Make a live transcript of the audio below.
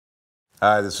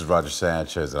Hi, this is Roger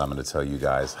Sanchez, and I'm going to tell you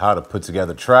guys how to put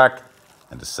together a track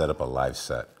and to set up a live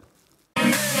set.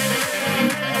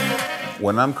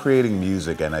 When I'm creating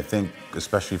music, and I think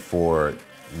especially for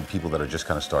people that are just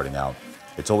kind of starting out,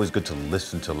 it's always good to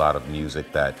listen to a lot of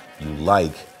music that you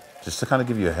like, just to kind of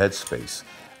give you a headspace.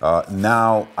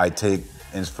 Now I take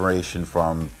inspiration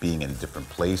from being in different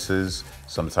places,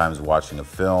 sometimes watching a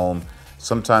film,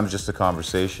 sometimes just a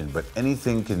conversation, but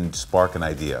anything can spark an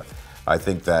idea. I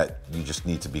think that you just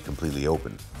need to be completely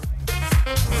open.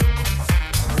 I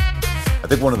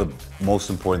think one of the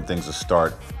most important things to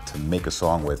start to make a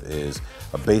song with is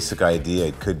a basic idea.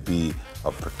 It could be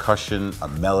a percussion, a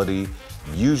melody.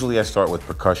 Usually I start with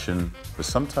percussion, but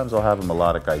sometimes I'll have a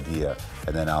melodic idea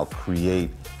and then I'll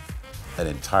create an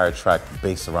entire track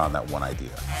based around that one idea.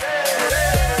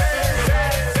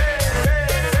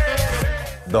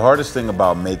 The hardest thing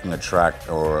about making a track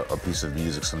or a piece of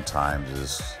music sometimes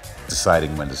is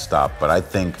deciding when to stop. But I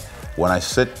think when I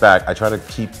sit back, I try to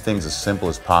keep things as simple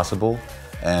as possible,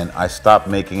 and I stop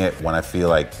making it when I feel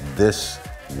like this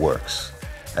works.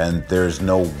 And there's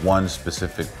no one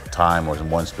specific time or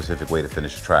one specific way to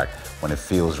finish a track. When it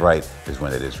feels right is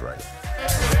when it is right.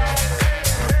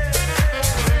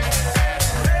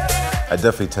 I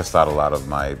definitely test out a lot of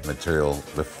my material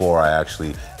before I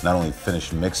actually not only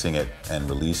finish mixing it and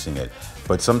releasing it,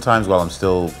 but sometimes while I'm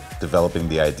still developing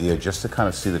the idea, just to kind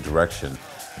of see the direction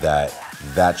that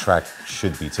that track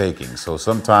should be taking. So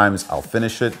sometimes I'll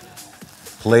finish it,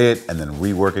 play it, and then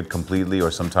rework it completely,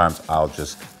 or sometimes I'll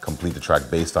just complete the track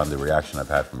based on the reaction I've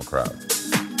had from a crowd.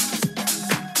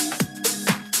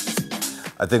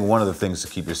 I think one of the things to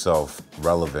keep yourself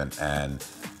relevant and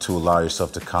to allow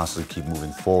yourself to constantly keep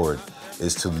moving forward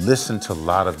is to listen to a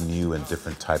lot of new and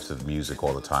different types of music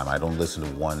all the time. I don't listen to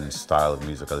one style of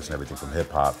music. I listen to everything from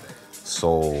hip hop,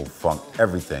 soul, funk,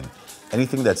 everything.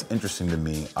 Anything that's interesting to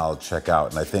me, I'll check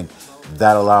out. And I think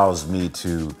that allows me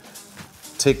to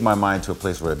take my mind to a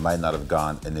place where it might not have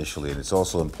gone initially. And it's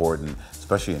also important,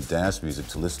 especially in dance music,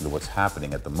 to listen to what's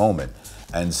happening at the moment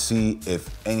and see if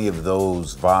any of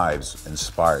those vibes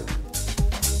inspire you.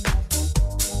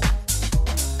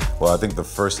 Well, I think the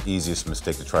first easiest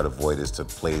mistake to try to avoid is to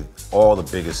play all the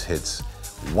biggest hits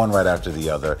one right after the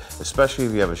other, especially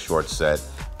if you have a short set.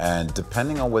 And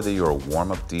depending on whether you're a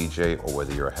warm-up DJ or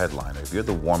whether you're a headliner, if you're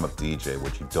the warm-up DJ,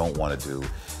 what you don't want to do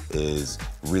is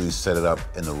really set it up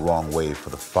in the wrong way for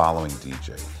the following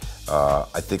DJ.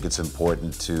 I think it's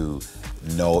important to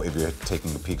know if you're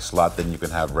taking a peak slot, then you can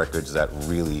have records that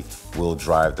really will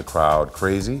drive the crowd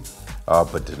crazy,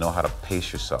 but to know how to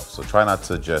pace yourself. So try not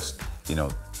to just,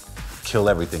 kill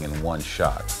everything in one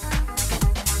shot.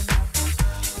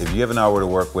 If you have an hour to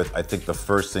work with, I think the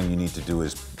first thing you need to do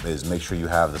is make sure you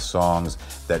have the songs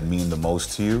that mean the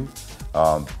most to you.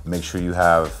 Make sure you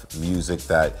have music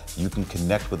that you can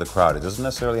connect with the crowd. It doesn't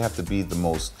necessarily have to be the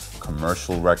most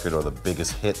commercial record or the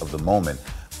biggest hit of the moment,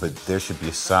 but there should be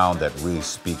a sound that really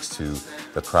speaks to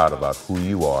the crowd about who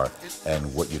you are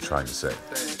and what you're trying to say.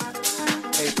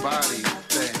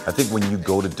 I think when you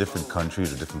go to different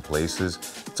countries or different places,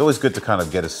 it's always good to kind of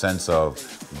get a sense of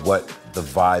what the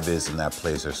vibe is in that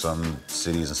place. There's some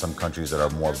cities and some countries that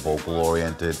are more vocal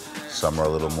oriented, some are a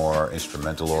little more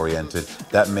instrumental oriented.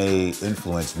 That may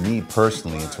influence me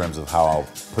personally in terms of how I'll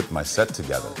put my set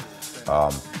together.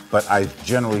 But I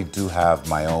generally do have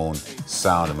my own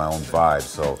sound and my own vibe,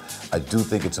 so I do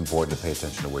think it's important to pay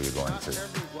attention to where you're going to.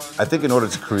 I think in order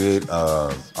to create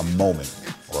a moment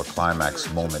or a climax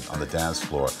moment on the dance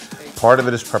floor, part of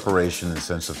it is preparation in the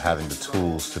sense of having the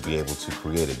tools to be able to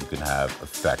create it. You can have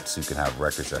effects, you can have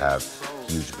records that have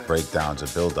huge breakdowns or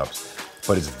build-ups,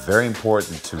 but it's very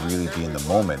important to really be in the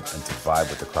moment and to vibe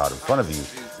with the crowd in front of you,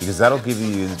 because that'll give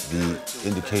you the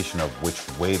indication of which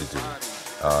way to do it.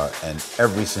 And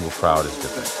every single crowd is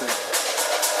different.